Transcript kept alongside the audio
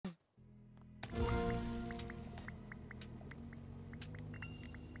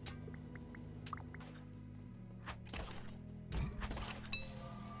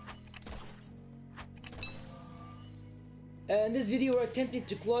In this video, we're attempting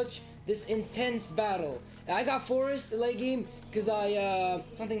to clutch this intense battle. I got Forest late game because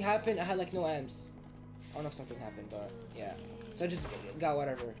something happened. I had like no amps. I don't know if something happened, but yeah. So I just got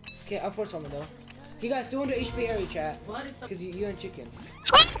whatever. Okay, I'm Forest farming though. You guys, 200 HP area chat. Because you and chicken.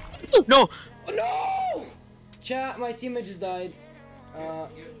 No! Oh, no! Chat, my teammate just died.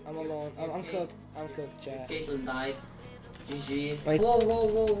 I'm alone. I'm cooked. I'm cooked, chat. Caitlyn died. GG's. Wait.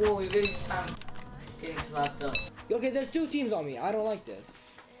 Whoa, you're getting spammed. Getting slapped up. Okay, there's 2 teams on me. I don't like this.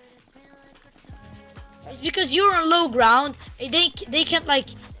 It's because you're on low ground. They can't like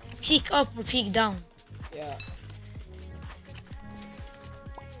peek up or peek down. Yeah.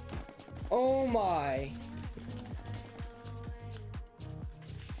 Oh my.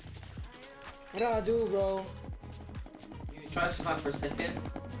 What do I do, bro? You try to survive for a second.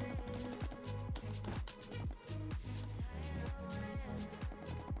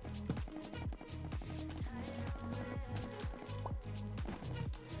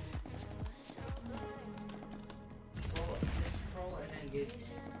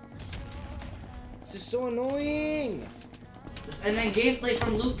 This is so annoying. And then gameplay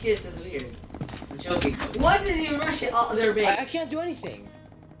from Lucas is weird. I'm joking. Why does he rush it out there, babe? I can't do anything.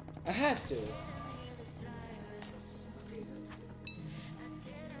 I have to.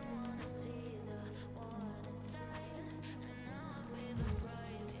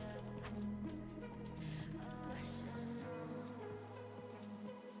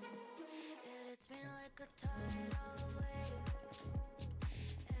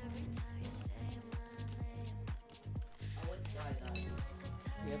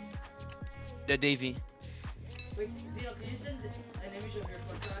 Yep. The Davy. Wait, Zeno, can you send an image of your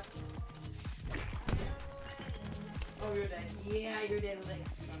contract? Oh, you're dead. Yeah, you're dead with an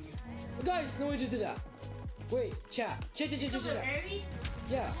XP on you. Guys, no one just did that. Wait, chat. Chat. Harry?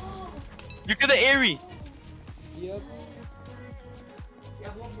 Yeah. You get the Airy. Yep. You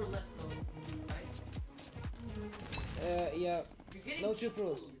have 1 more left, though. Right? Yeah. You're getting No 2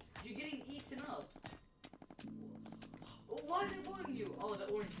 pros. You're getting eaten up. Oh, why is it bullying you? Oh, the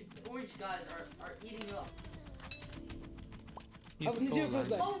orange guys are eating you up. How many 0 pros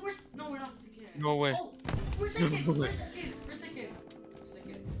left? Oh, we're not second. No way. Oh, we're second. No way. We're second.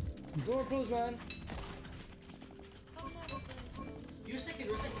 No more pros, man. You're second.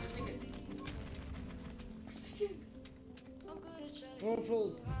 We're second. No more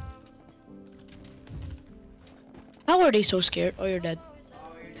pros. How are they so scared? Oh, you're dead.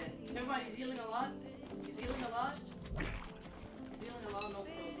 Oh, you're dead. Never mind, he's healing a lot. No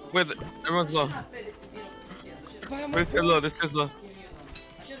pros. Wait, everyone's low. Where's this low? This is low.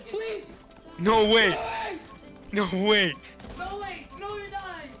 Please! No way! No way! No, wait! No, you're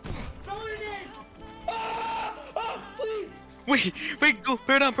dying! No, you're dead! Please! Wait, go!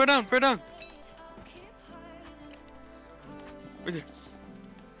 Bear down! Wait there.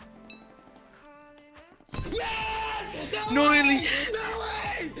 Yes! No, really?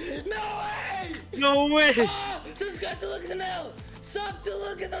 No way! No way! Subscribe to lukasonel! Sub to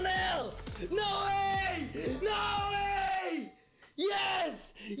lukasonel! No way!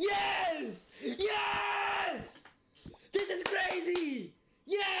 Yes!